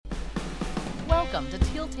Welcome to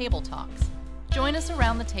Teal Table Talks. Join us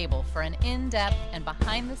around the table for an in-depth and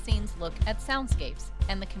behind-the-scenes look at Soundscapes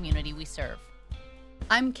and the community we serve.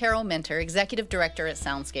 I'm Carol Minter, Executive Director at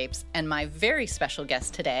Soundscapes, and my very special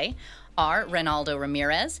guests today are Reynaldo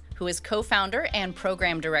Ramirez, who is co-founder and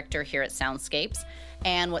program director here at Soundscapes.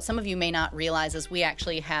 And what some of you may not realize is we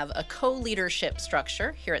actually have a co-leadership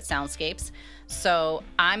structure here at Soundscapes. So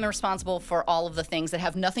I'm responsible for all of the things that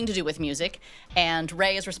have nothing to do with music, and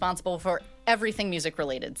Ray is responsible for everything music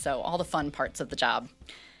related, so all the fun parts of the job.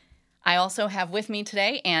 I also have with me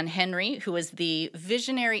today Anne Henry, who is the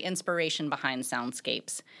visionary inspiration behind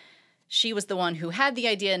Soundscapes. She was the one who had the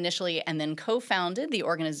idea initially and then co-founded the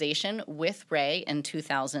organization with Ray in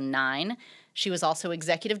 2009. She was also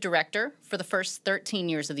executive director for the first 13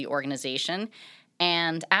 years of the organization,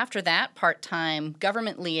 and after that, part-time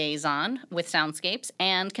government liaison with Soundscapes,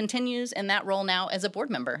 and continues in that role now as a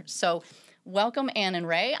board member. So welcome, Anne and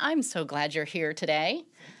Ray. I'm so glad you're here today.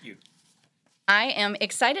 Thank you. I am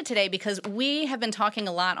excited today because we have been talking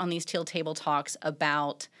a lot on these Teal Table Talks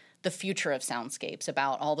about the future of Soundscapes,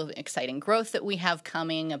 about all the exciting growth that we have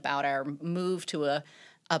coming, about our move to a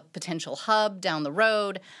potential hub down the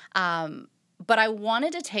road. But I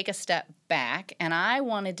wanted to take a step back, and I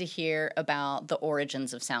wanted to hear about the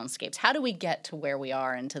origins of Soundscapes. How do we get to where we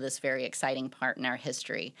are into this very exciting part in our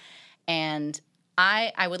history? And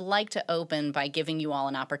I would like to open by giving you all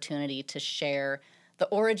an opportunity to share the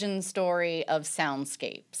origin story of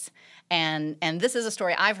Soundscapes. And this is a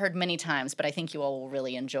story I've heard many times, but I think you all will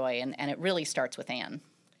really enjoy, and it really starts with Anne.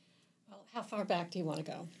 Well, how far back do you want to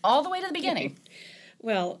go? All the way to the beginning.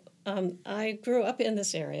 Well, I grew up in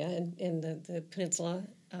this area, in the peninsula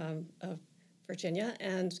of Virginia,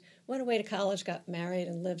 and went away to college, got married,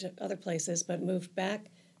 and lived at other places, but moved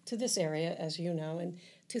back to this area, as you know, in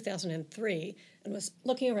 2003, and was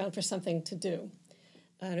looking around for something to do.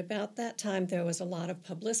 And about that time, there was a lot of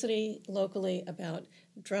publicity locally about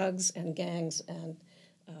drugs and gangs and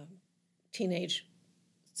teenage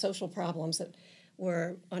social problems that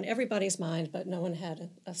were on everybody's mind, but no one had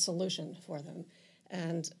a solution for them.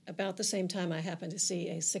 And about the same time, I happened to see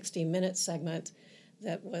a 60-minute segment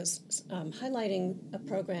that was highlighting a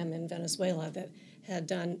program in Venezuela that had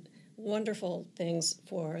done wonderful things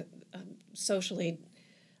for socially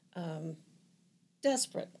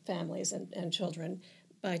desperate families and children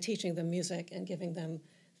by teaching them music and giving them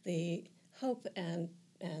the hope and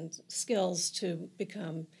skills to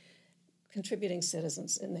become contributing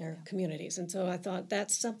citizens in their communities. And so I thought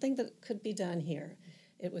that's something that could be done here.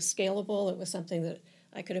 It was scalable. It was something that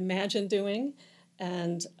I could imagine doing.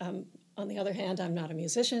 And on the other hand, I'm not a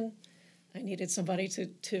musician. I needed somebody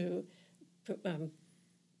to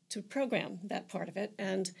program that part of it.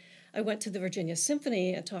 And I went to the Virginia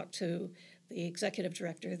Symphony and talked to the executive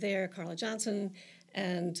director there, Carla Johnson,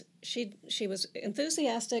 and she was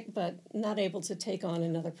enthusiastic but not able to take on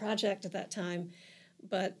another project at that time.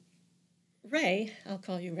 But Ray, I'll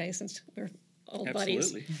call you Ray since we're old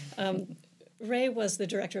Absolutely. buddies. Ray was the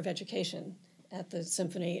director of education at the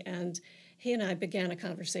symphony, and he and I began a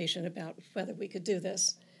conversation about whether we could do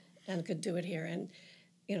this and could do it here. And,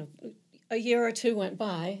 you know, a year or two went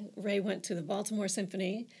by. Ray went to the Baltimore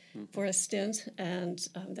Symphony for a stint and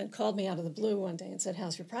then called me out of the blue one day and said,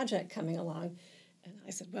 "How's your project coming along?" And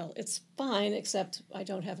I said, "Well, it's fine, except I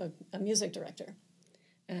don't have a music director."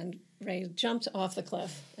 And Ray jumped off the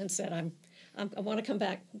cliff and said, I want to come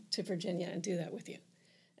back to Virginia and do that with you.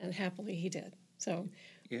 And happily he did. So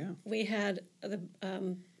we had a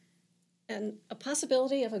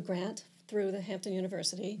possibility of a grant through the Hampton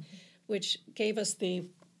University, which gave us the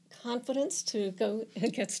confidence to go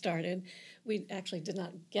and get started. We actually did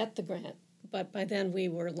not get the grant, but by then we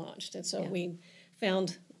were launched. And so we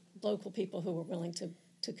found local people who were willing to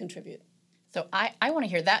contribute. So I want to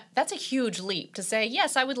hear that. That's a huge leap to say,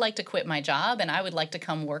 yes, I would like to quit my job and I would like to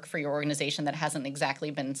come work for your organization that hasn't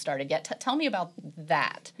exactly been started yet. Tell me about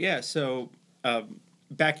that. Yeah, so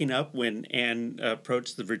backing up, when Anne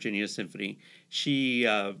approached the Virginia Symphony, she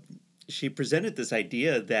presented this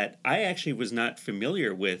idea that I actually was not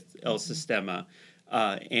familiar with El Sistema,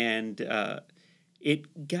 and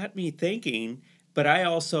it got me thinking. But I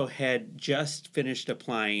also had just finished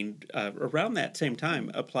applying, around that same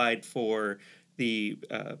time, applied for the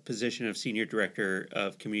position of Senior Director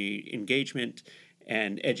of Community Engagement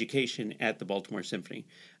and Education at the Baltimore Symphony,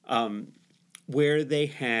 where they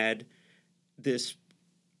had this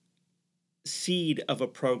seed of a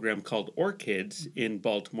program called Orchids in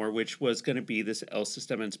Baltimore, which was going to be this El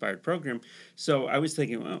Sistema-inspired program. So I was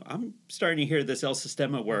thinking, well, I'm starting to hear this El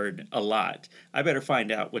Sistema word a lot. I better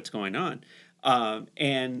find out what's going on.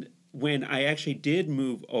 And when I actually did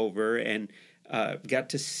move over and got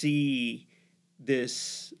to see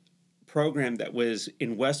this program that was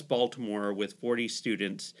in West Baltimore with 40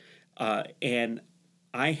 students, and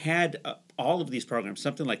I had all of these programs,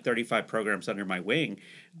 something like 35 programs under my wing,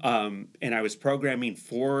 and I was programming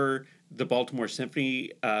for the Baltimore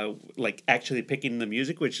Symphony, like actually picking the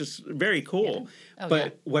music, which is very cool. Yeah.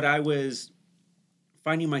 But what I was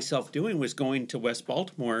finding myself doing was going to West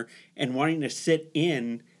Baltimore and wanting to sit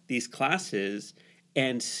in these classes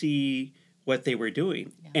and see what they were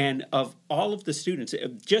doing. Yeah. And of all of the students,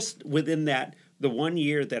 just within the 1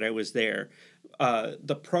 year that I was there,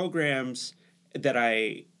 the programs that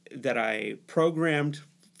I programmed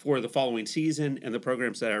for the following season and the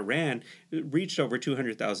programs that I ran reached over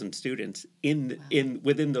 200,000 students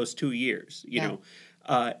within those 2 years. You know,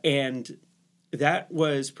 and that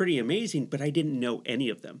was pretty amazing. But I didn't know any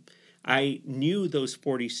of them. I knew those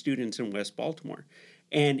 40 students in West Baltimore,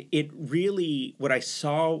 and it really, what I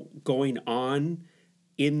saw going on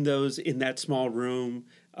in that small room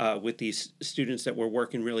with these students that were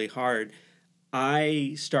working really hard,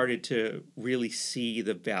 I started to really see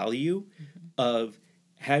the value of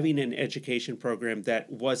having an education program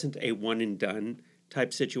that wasn't a one and done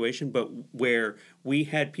type situation, but where we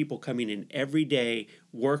had people coming in every day,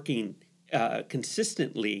 working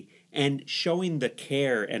consistently, and showing the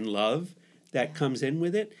care and love that comes in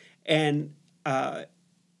with it. And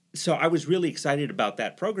so I was really excited about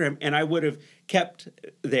that program, and I would have kept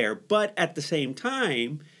there. But at the same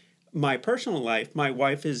time, my personal life, my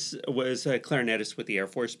wife was a clarinetist with the Air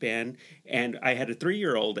Force Band, and I had a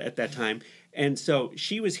 3-year-old at that time. And so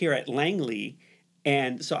she was here at Langley,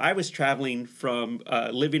 and so I was traveling from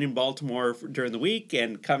living in Baltimore during the week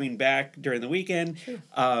and coming back during the weekend. Sure.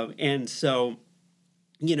 And so,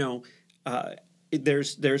 you know,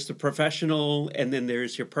 there's the professional, and then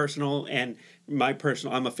there's your personal. And my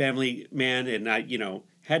personal, I'm a family man, and I,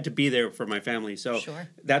 had to be there for my family. So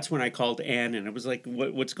that's when I called Ann, and I was like,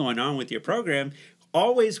 what's going on with your program?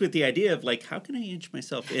 Always with the idea of like, how can I inch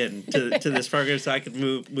myself in to this program so I could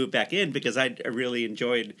move back in, because I really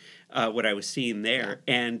enjoyed what I was seeing there.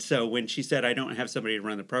 Yeah. And so when she said, I don't have somebody to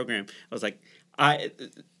run the program, I was like, I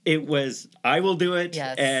will do it.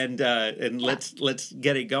 Yes. And let's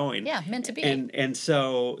get it going. Yeah, meant to be. And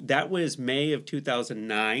so that was May of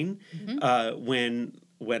 2009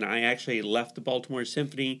 when I actually left the Baltimore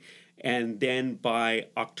Symphony. And then by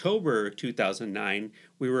October 2009,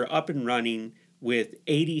 we were up and running with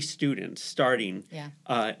 80 students starting. Yeah.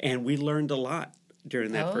 And we learned a lot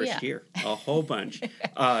during that first year, a whole bunch.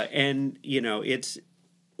 And, it's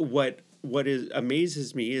what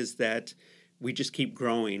amazes me is that we just keep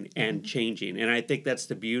growing and changing. And I think that's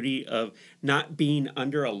the beauty of not being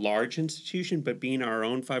under a large institution, but being our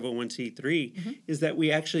own 501c3, is that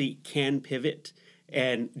we actually can pivot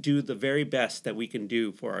and do the very best that we can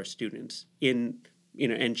do for our students and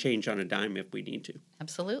change on a dime if we need to.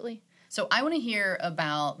 Absolutely. So I want to hear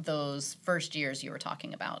about those first years you were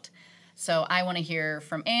talking about. So I want to hear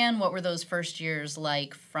from Ann, what were those first years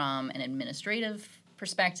like from an administrative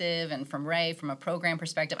perspective, and from Ray, from a program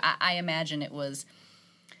perspective? I imagine it was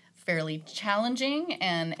fairly challenging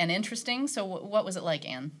and interesting. So what was it like,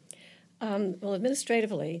 Ann? Well,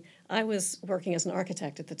 administratively, I was working as an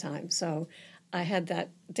architect at the time, so I had that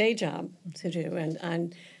day job to do,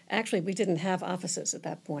 and actually we didn't have offices at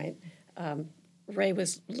that point. Ray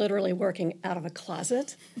was literally working out of a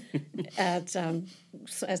closet at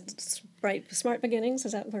Smart Beginnings.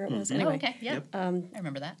 Is that where it was? Anyway. Oh, okay, yeah. I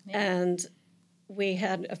remember that. Yeah. And we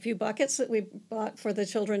had a few buckets that we bought for the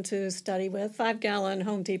children to study with, 5-gallon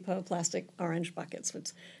Home Depot plastic orange buckets, which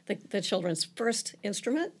the children's first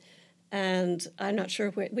instrument. And I'm not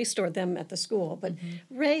sure we stored them at the school, but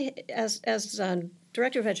Ray, as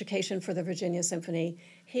director of education for the Virginia Symphony,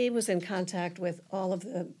 he was in contact with all of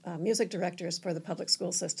the music directors for the public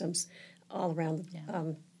school systems all around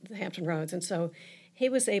the Hampton Roads. And so he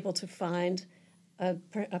was able to find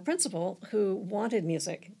a principal who wanted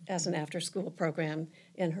music as an after-school program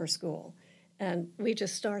in her school. And we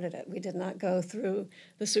just started it. We did not go through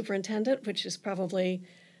the superintendent, which is probably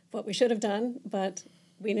what we should have done, but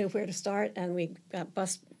we knew where to start, and we got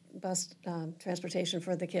bus transportation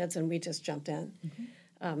for the kids, and we just jumped in.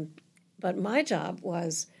 But my job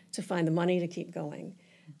was to find the money to keep going.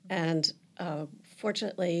 And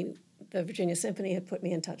fortunately, the Virginia Symphony had put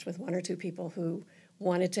me in touch with one or two people who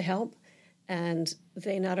wanted to help, and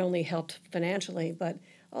they not only helped financially, but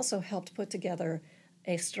also helped put together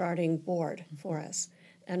a starting board for us.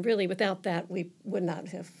 And really, without that, we would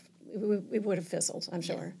have fizzled, I'm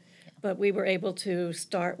sure. Yeah. But we were able to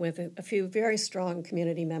start with a few very strong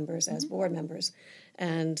community members as board members.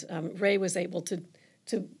 And Ray was able to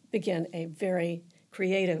begin a very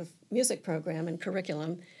creative music program and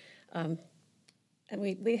curriculum. And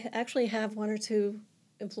we actually have one or two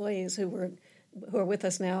employees who are with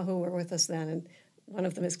us now, who were with us then, and one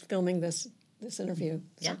of them is filming this interview.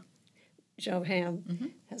 Yeah. So Joe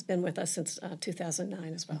Ham has been with us since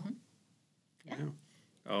 2009 as well. Yeah. Wow.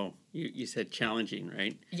 Oh, you said challenging,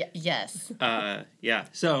 right? Yeah. Yes. Yeah.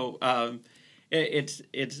 So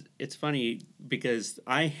it's funny because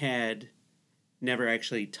I had never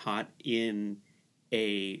actually taught in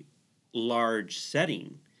a large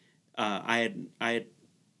setting. I had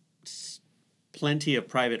plenty of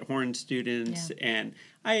private horn students, and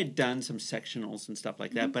I had done some sectionals and stuff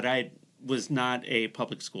like that, but I was not a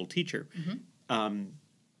public school teacher.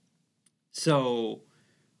 So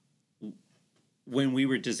when we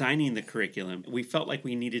were designing the curriculum, we felt like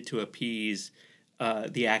we needed to appease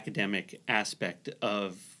the academic aspect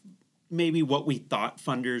of maybe what we thought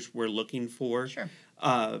funders were looking for. Sure.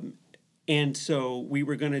 And so we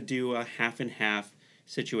were going to do a half and half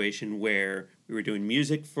situation where we were doing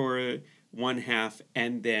music for one half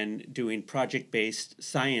and then doing project-based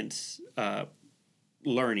science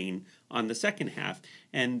learning on the second half.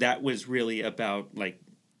 And that was really about like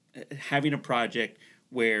having a project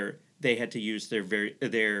where they had to use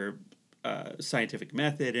their scientific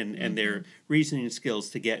method and their reasoning skills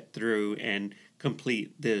to get through and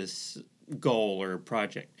complete this goal or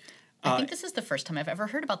project. I think this is the first time I've ever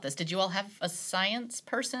heard about this. Did you all have a science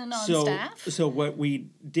person on staff? So what we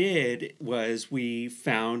did was we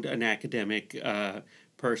found an academic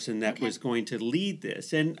person that was going to lead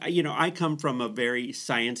this. And, I come from a very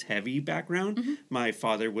science-heavy background. My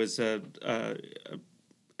father was a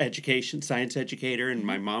science educator, and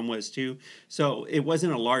my mom was too. So it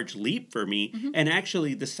wasn't a large leap for me. And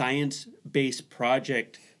actually, the science-based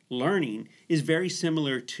project learning is very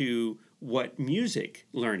similar to what music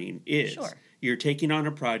learning is. Sure. You're taking on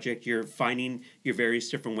a project, you're finding your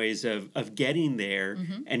various different ways of getting there,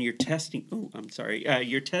 and you're testing.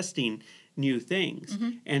 You're testing new things.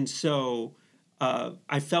 And so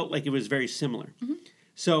I felt like it was very similar.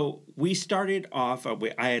 So we started off,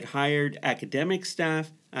 I had hired academic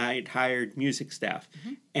staff, I had hired music staff,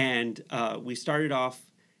 and we started off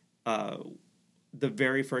the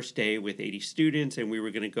very first day with 80 students, and we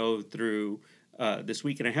were going to go through this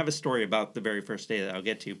week. And I have a story about the very first day that I'll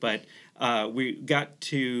get to, but we got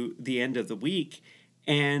to the end of the week,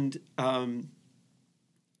 and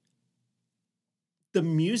the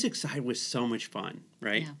music side was so much fun,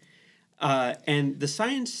 right? Yeah. And the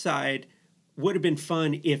science side would have been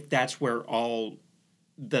fun if that's where all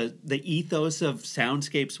the ethos of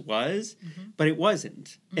Soundscapes was, but it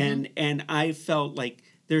wasn't. And I felt like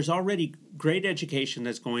there's already great education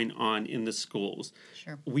that's going on in the schools.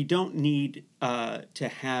 Sure. We don't need to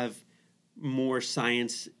have more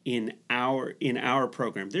science in our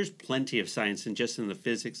program. There's plenty of science in the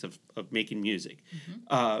physics of making music.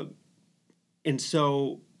 And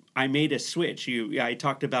so I made a switch. I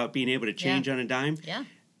talked about being able to change on a dime. Yeah.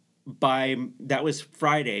 That was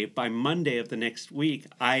Friday. By Monday of the next week,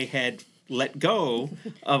 I had let go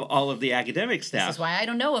of all of the academic staff. This is why I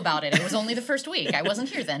don't know about it. It was only the first week. I wasn't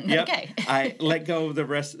here then. Yep. Okay. I let go of the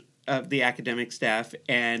rest of the academic staff,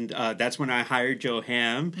 and that's when I hired Joe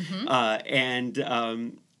Ham. And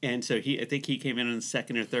so I think he came in on the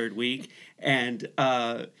second or third week, and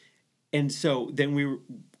so then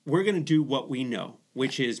we're going to do what we know,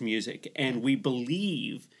 which is music, and we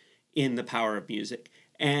believe in the power of music.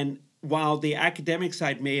 And while the academic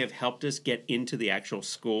side may have helped us get into the actual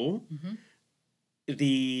school,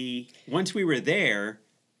 once we were there,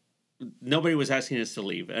 nobody was asking us to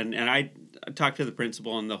leave. And I talked to the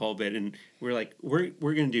principal and the whole bit, and we're like, we're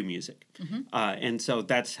going to do music. And so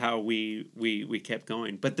that's how we kept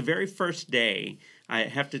going. But the very first day, I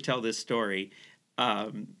have to tell this story.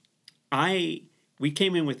 We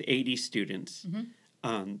came in with 80 students.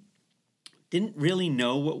 Didn't really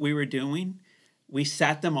know what we were doing. We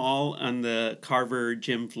sat them all on the Carver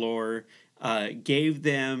gym floor, gave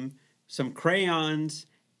them some crayons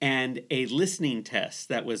and a listening test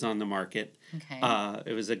that was on the market. Okay.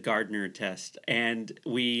 It was a Gardner test, and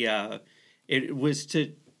it was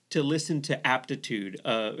to listen to aptitude,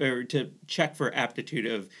 or to check for aptitude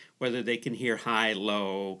of whether they can hear high,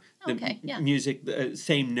 low, music,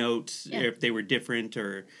 same notes, if they were different,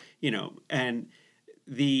 or and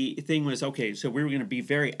the thing was, okay, so we were going to be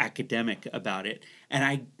very academic about it,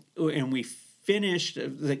 and we finished.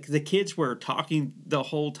 The kids were talking the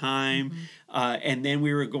whole time, and then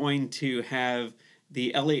we were going to have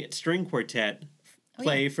the Elliott String Quartet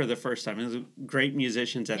play for the first time. It was great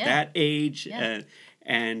musicians at that age,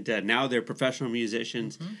 and now they're professional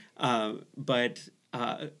musicians. But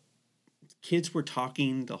kids were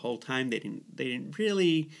talking the whole time. They didn't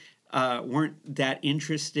really weren't that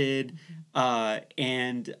interested.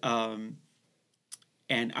 And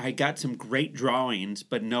I got some great drawings,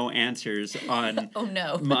 but no answers on Oh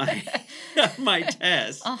no. my my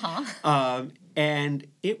test. And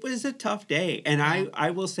it was a tough day. And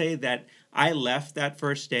I will say that I left that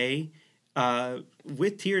first day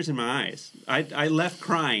with tears in my eyes. I left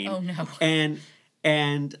crying. Oh no.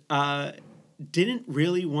 And didn't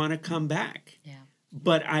really want to come back. Yeah.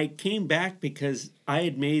 But I came back because I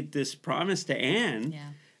had made this promise to Anne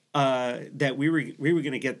that we were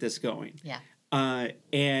going to get this going. Yeah.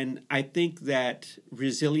 And I think that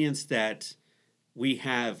resilience that we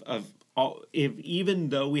have even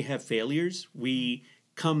though we have failures, we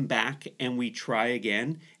come back and we try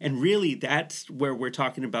again. And really, that's where we're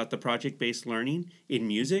talking about the project-based learning in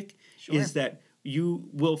music, is that you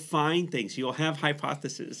will find things, you'll have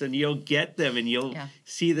hypotheses, and you'll get them, and you'll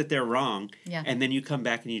see that they're wrong. Yeah. And then you come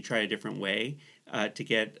back and you try a different way to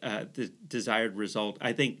get the desired result.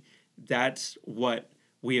 I think that's what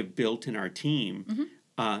we have built in our team.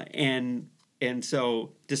 And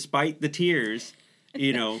so despite the tears,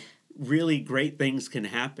 really great things can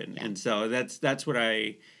happen. And so that's what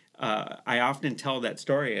I often tell that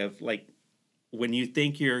story of, like, when you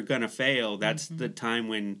think you're going to fail, that's the time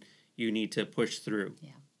when you need to push through.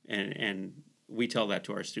 Yeah. And we tell that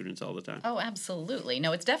to our students all the time. Oh, absolutely.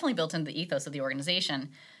 No, it's definitely built into the ethos of the organization.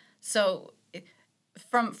 So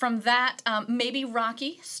from that maybe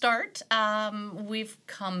rocky start, we've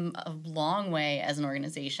come a long way as an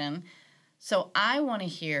organization. So I want to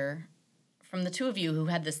hear from the two of you who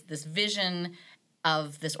had this vision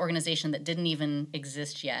of this organization that didn't even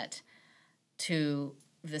exist yet, to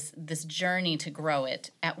this journey to grow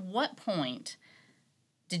it. At what point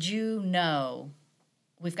did you know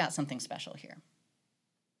we've got something special here?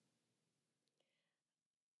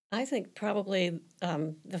 I think probably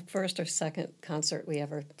the first or second concert we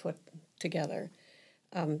ever put together.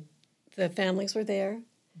 The families were there,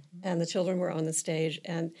 and the children were on the stage,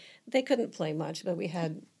 and they couldn't play much, but we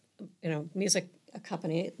had, music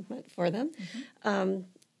accompaniment for them.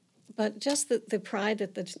 But just the pride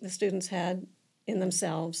that the students had in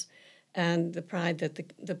themselves, and the pride that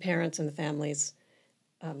the parents and the families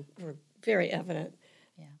were very evident.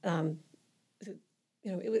 Yeah.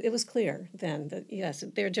 It was clear then that, yes,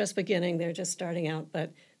 they're just beginning, they're just starting out,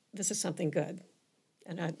 but this is something good.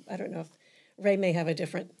 And I don't know if Ray may have a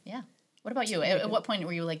different... Yeah. What about you? At what point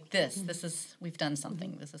were you like, this is, we've done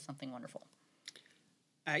something, this is something wonderful?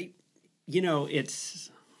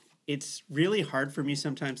 It's really hard for me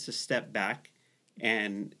sometimes to step back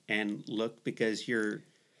and look, because you're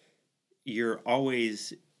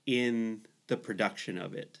always in the production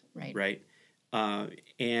of it. Right?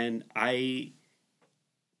 And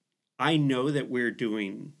I know that we're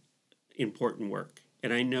doing important work,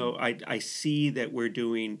 and I know I see that we're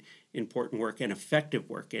doing important work and effective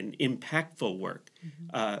work and impactful work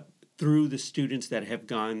through the students that have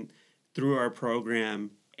gone through our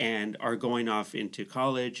program and are going off into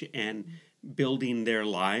college and building their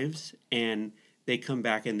lives, and they come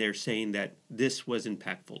back and they're saying that this was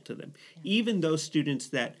impactful to them. Yeah. Even those students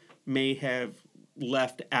that may have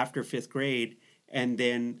left after 5th grade, and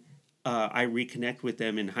then I reconnect with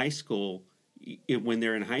them in high school. When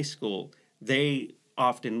they're in high school, they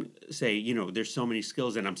often say, there's so many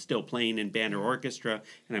skills, and I'm still playing in band or orchestra,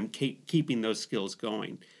 and I'm keeping those skills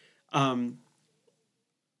going. I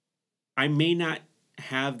may not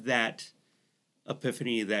have that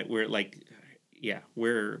epiphany that we're like,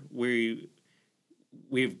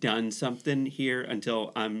 we've done something here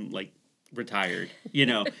until I'm like retired,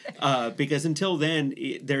 because until then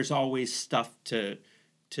there's always stuff to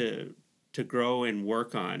grow and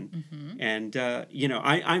work on. And,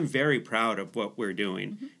 I'm very proud of what we're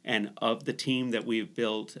doing and of the team that we've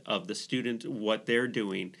built, of the students, what they're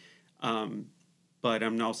doing. But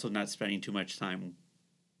I'm also not spending too much time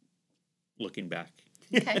looking back.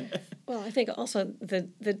 Okay. Well, I think also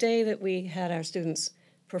the day that we had our students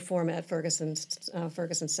perform at Ferguson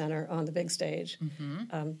Center on the big stage,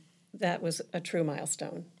 that was a true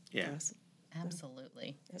milestone for us.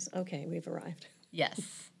 Absolutely. Yes, okay, we've arrived. Yes.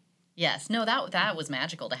 No, that was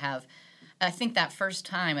magical to have. I think that first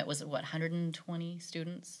time it was, 120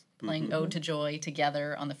 students playing Ode to Joy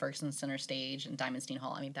together on the Ferguson Center stage in Diamondstein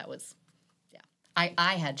Hall. I mean, that was,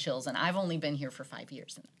 I had chills, and I've only been here for 5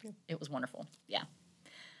 years, and it was wonderful. Yeah.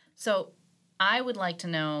 So I would like to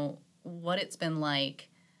know what it's been like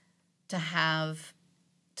to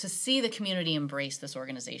see the community embrace this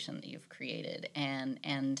organization that you've created,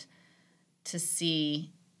 and to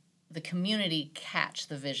see the community catch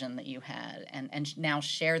the vision that you had and now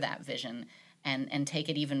share that vision and take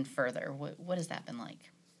it even further. What has that been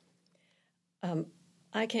like?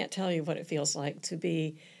 I can't tell you what it feels like to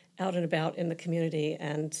be out and about in the community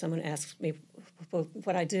and someone asks me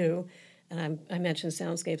what I do, and I mention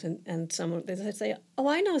Soundscapes, and someone they say, "Oh,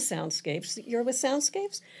 I know Soundscapes. You're with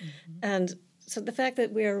Soundscapes?" And so the fact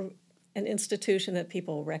that we're an institution that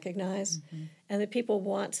people recognize and that people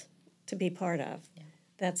want to be part of,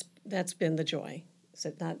 that's been the joy.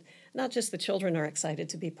 So not just the children are excited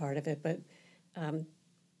to be part of it, but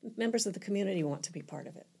members of the community want to be part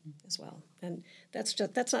of it as well. And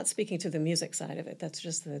that's not speaking to the music side of it. That's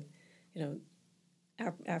just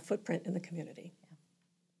our footprint in the community.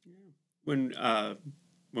 When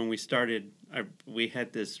we started, we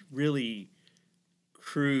had this really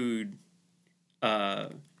crude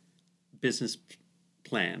business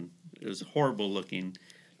plan. It was horrible looking,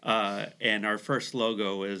 and our first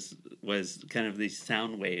logo was kind of these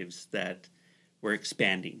sound waves that were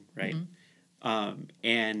expanding, right?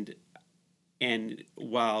 And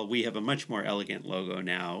while we have a much more elegant logo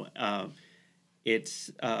now,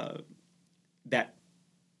 it's that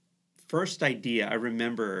first idea. I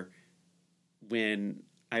remember when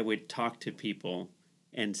I would talk to people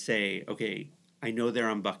and say, okay, I know they're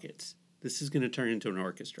on buckets. This is going to turn into an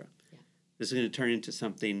orchestra. Yeah. This is going to turn into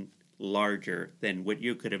something larger than what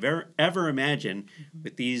you could have ever imagined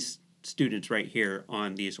with these students right here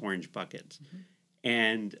on these orange buckets.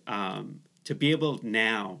 And to be able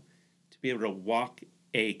to walk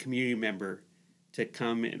a community member to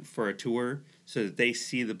come in for a tour so that they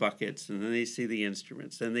see the buckets and then they see the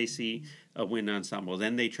instruments, then they see a wind ensemble,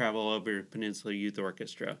 then they travel over Peninsula Youth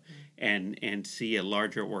Orchestra and see a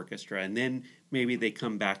larger orchestra, and then maybe they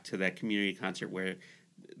come back to that community concert where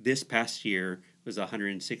this past year was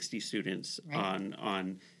 160 students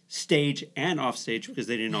on stage and off stage because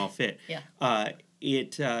they didn't all fit.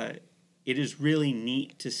 It is really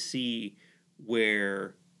neat to see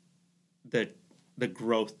where the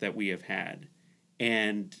growth that we have had.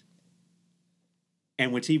 And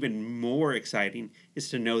what's even more exciting is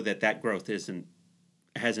to know that growth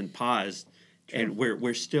hasn't paused. True. And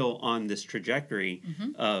we're still on this trajectory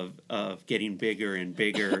of getting bigger and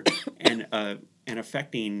bigger and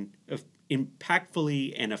affecting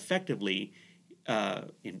impactfully and effectively. I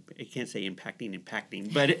can't say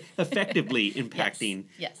impacting, but effectively impacting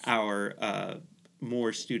our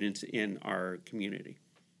more students in our community.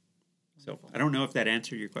 So I don't know if that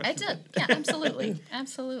answered your question. It did. Yeah, absolutely.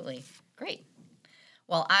 Absolutely. Great.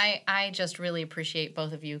 Well, I just really appreciate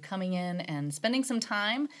both of you coming in and spending some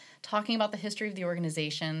time talking about the history of the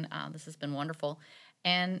organization. This has been wonderful.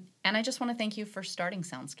 And I just want to thank you for starting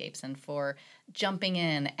Soundscapes and for jumping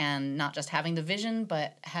in and not just having the vision,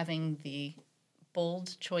 but having the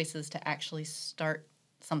bold choices to actually start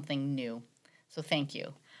something new. So thank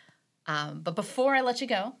you. But before I let you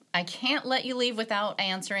go, I can't let you leave without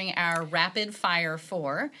answering our rapid fire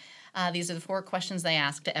 4. These are the 4 questions they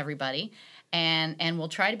ask to everybody, and we'll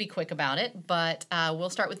try to be quick about it, but we'll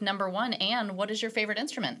start with number 1. Anne, what is your favorite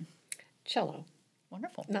instrument? Cello.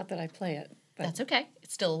 Wonderful. Not that I play it. But that's okay.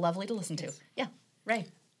 It's still lovely to listen to. Yeah. Ray?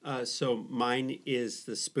 So mine is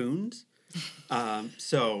the spoons.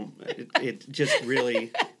 So it just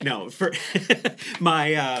really, no, for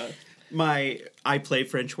I play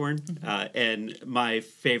French horn, and my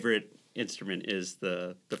favorite instrument is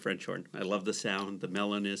the French horn. I love the sound, the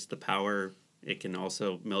mellowness, the power. It can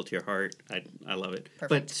also melt your heart. I love it. Perfect.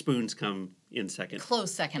 But spoons come in second.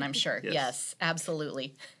 Close second, I'm sure. Yes,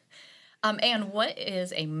 absolutely. Anne, what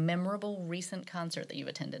is a memorable recent concert that you've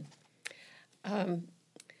attended?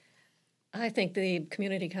 I think the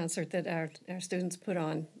community concert that our students put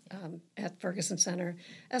on at Ferguson Center,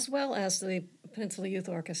 as well as the Peninsula Youth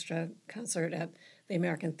Orchestra concert at the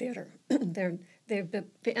American Theater. The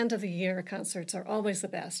end of the year concerts are always the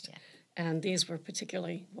best, and these were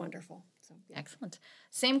particularly wonderful. So, yeah. Excellent.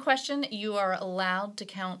 Same question. You are allowed to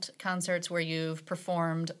count concerts where you've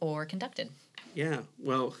performed or conducted. Yeah,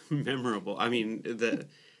 well, memorable. I mean,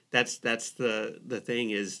 that's the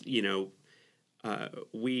thing is,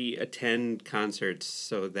 we attend concerts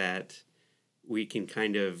so that we can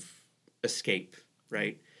kind of escape,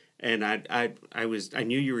 right? And I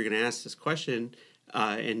knew you were going to ask this question,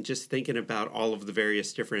 and just thinking about all of the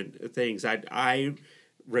various different things, I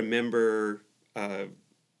remember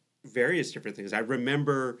various different things. I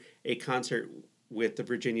remember a concert with the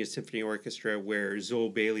Virginia Symphony Orchestra where Zoe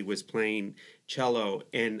Bailey was playing cello,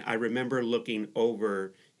 and I remember looking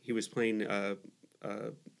over. He was playing I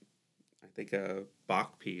think a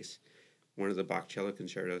Bach piece, one of the Bach cello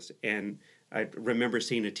concertos, and I remember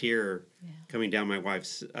seeing a tear coming down my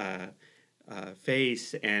wife's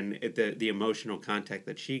face, and the emotional contact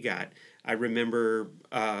that she got. I remember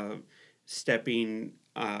stepping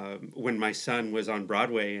when my son was on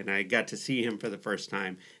Broadway, and I got to see him for the first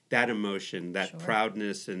time, that emotion, that Sure.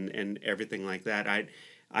 proudness, and everything like that.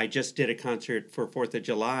 I just did a concert for 4th of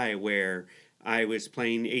July where I was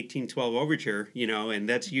playing 1812 Overture, and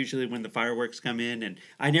that's usually when the fireworks come in. And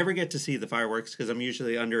I never get to see the fireworks because I'm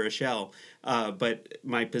usually under a shell. But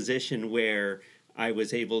my position where I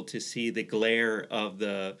was able to see the glare of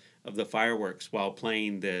the fireworks while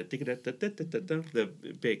playing the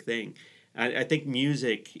big thing. I think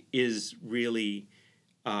music is really,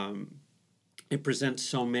 it presents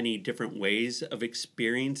so many different ways of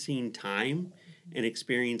experiencing time and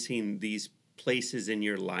experiencing these places in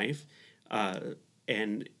your life.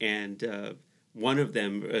 And one of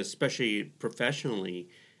them, especially professionally,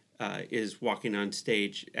 is walking on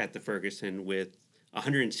stage at the Ferguson with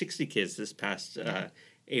 160 kids this past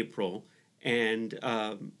April, and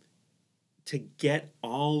to get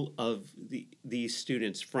all of these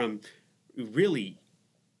students from really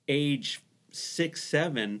age 6,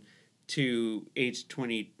 7 to age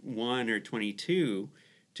 21 or 22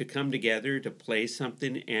 to come together to play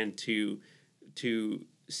something and to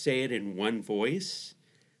say it in one voice,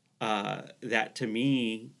 that to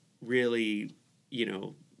me really,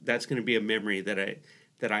 that's going to be a memory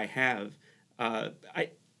that I have.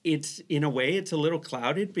 It's in a way it's a little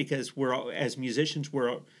clouded because as musicians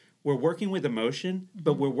we're working with emotion,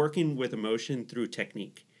 but we're working with emotion through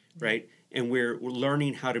technique, right? And we're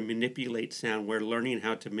learning how to manipulate sound. We're learning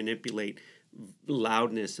how to manipulate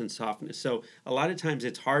loudness and softness. So a lot of times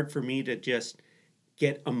it's hard for me to just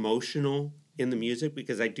get emotional in the music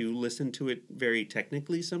because I do listen to it very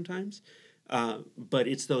technically sometimes. But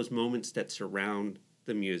it's those moments that surround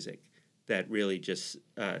the music that really just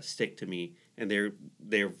stick to me, and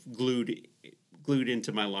they're glued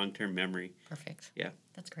into my long-term memory. Perfect. Yeah.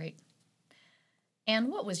 That's great. And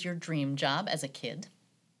what was your dream job as a kid?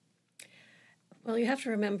 Well, you have to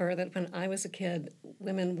remember that when I was a kid,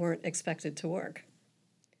 women weren't expected to work.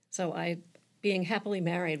 So being happily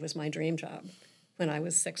married was my dream job when I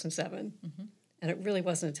was 6 and 7. Mm-hmm. And it really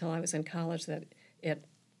wasn't until I was in college that it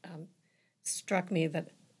struck me that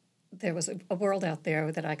there was a world out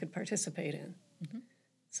there that I could participate in. Mm-hmm.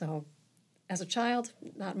 So as a child,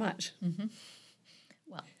 not much. Mm-hmm.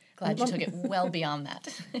 Well, glad you took it well beyond that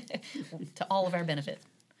to all of our benefit.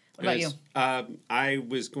 What about you? I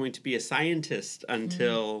was going to be a scientist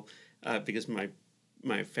until, because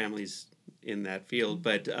my family's in that field,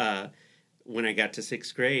 but when I got to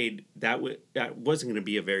 6th grade, that wasn't going to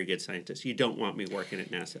be a very good scientist. You don't want me working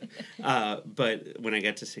at NASA. But when I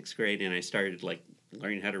got to 6th grade and I started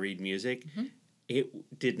learning how to read music,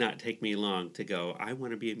 it did not take me long to go, I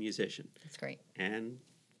want to be a musician. That's great. And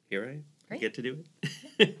here I get to do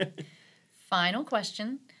it. Final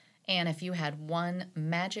question. And if you had one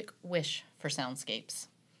magic wish for Soundscapes,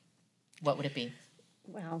 what would it be?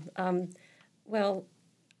 Wow. Well,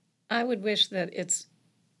 I would wish that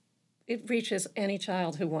it reaches any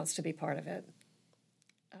child who wants to be part of it.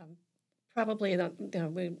 Probably,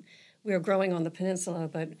 we're growing on the peninsula,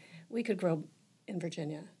 but we could grow in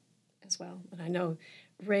Virginia as well. And I know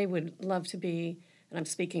Ray would love to be, and I'm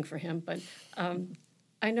speaking for him, but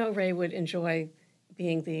I know Ray would enjoy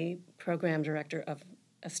being the program director of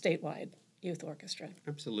a statewide youth orchestra.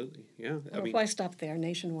 Absolutely, yeah. Why stop there?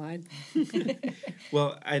 Nationwide.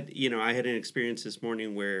 Well, I had an experience this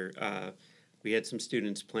morning where we had some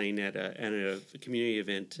students playing at a community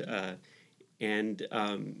event, and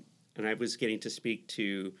I was getting to speak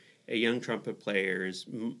to a young trumpet player's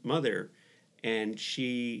mother, and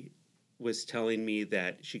she was telling me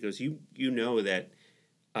that she goes, you know that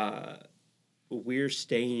we're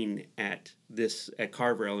staying at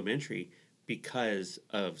Carver Elementary because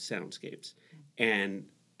of Soundscapes, and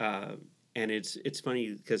it's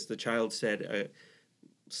funny because the child said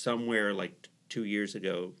somewhere like 2 years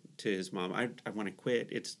ago to his mom, I want to quit.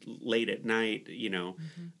 It's late at night,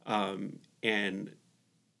 and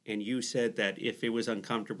you said that if it was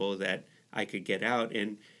uncomfortable that I could get out,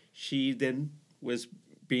 and she then was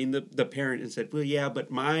being the parent and said, well, yeah,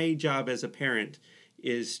 but my job as a parent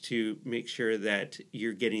is to make sure that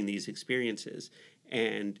you're getting these experiences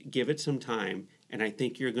and give it some time, and I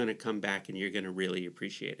think you're going to come back and you're going to really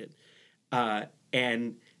appreciate it.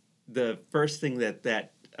 And the first thing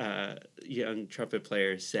that young trumpet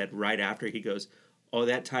player said right after, he goes, oh,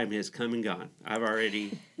 that time has come and gone. I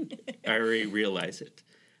already realize it.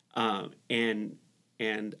 And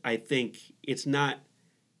I think it's not,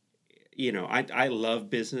 I love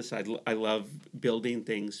business. I love building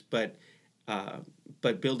things, but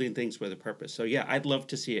building things with a purpose. So yeah, I'd love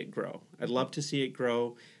to see it grow. I'd love to see it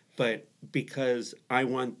grow, but because I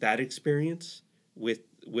want that experience with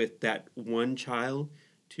that one child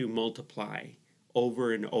to multiply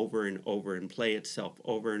over and over and over and play itself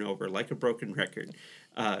over and over like a broken record.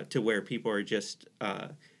 to where people are just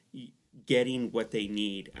getting what they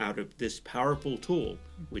need out of this powerful tool,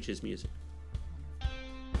 which is music.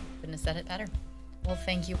 Couldn't have said it better. Well,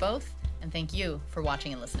 thank you both, and thank you for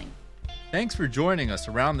watching and listening. Thanks for joining us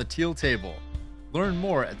around the teal table. Learn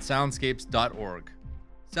more at soundscapes.org.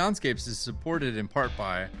 Soundscapes is supported in part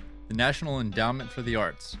by the National Endowment for the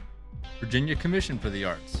Arts, Virginia Commission for the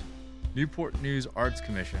Arts, Newport News Arts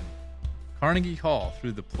Commission, Carnegie Hall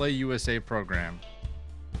through the Play USA program,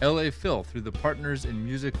 LA Phil through the Partners in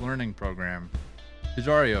Music Learning program, the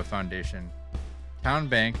Dario Foundation, Town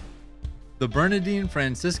Bank, the Bernardine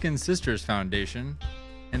Franciscan Sisters Foundation,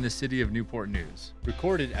 and the City of Newport News.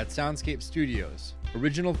 Recorded at Soundscape Studios.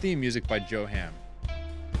 Original theme music by Joe Ham.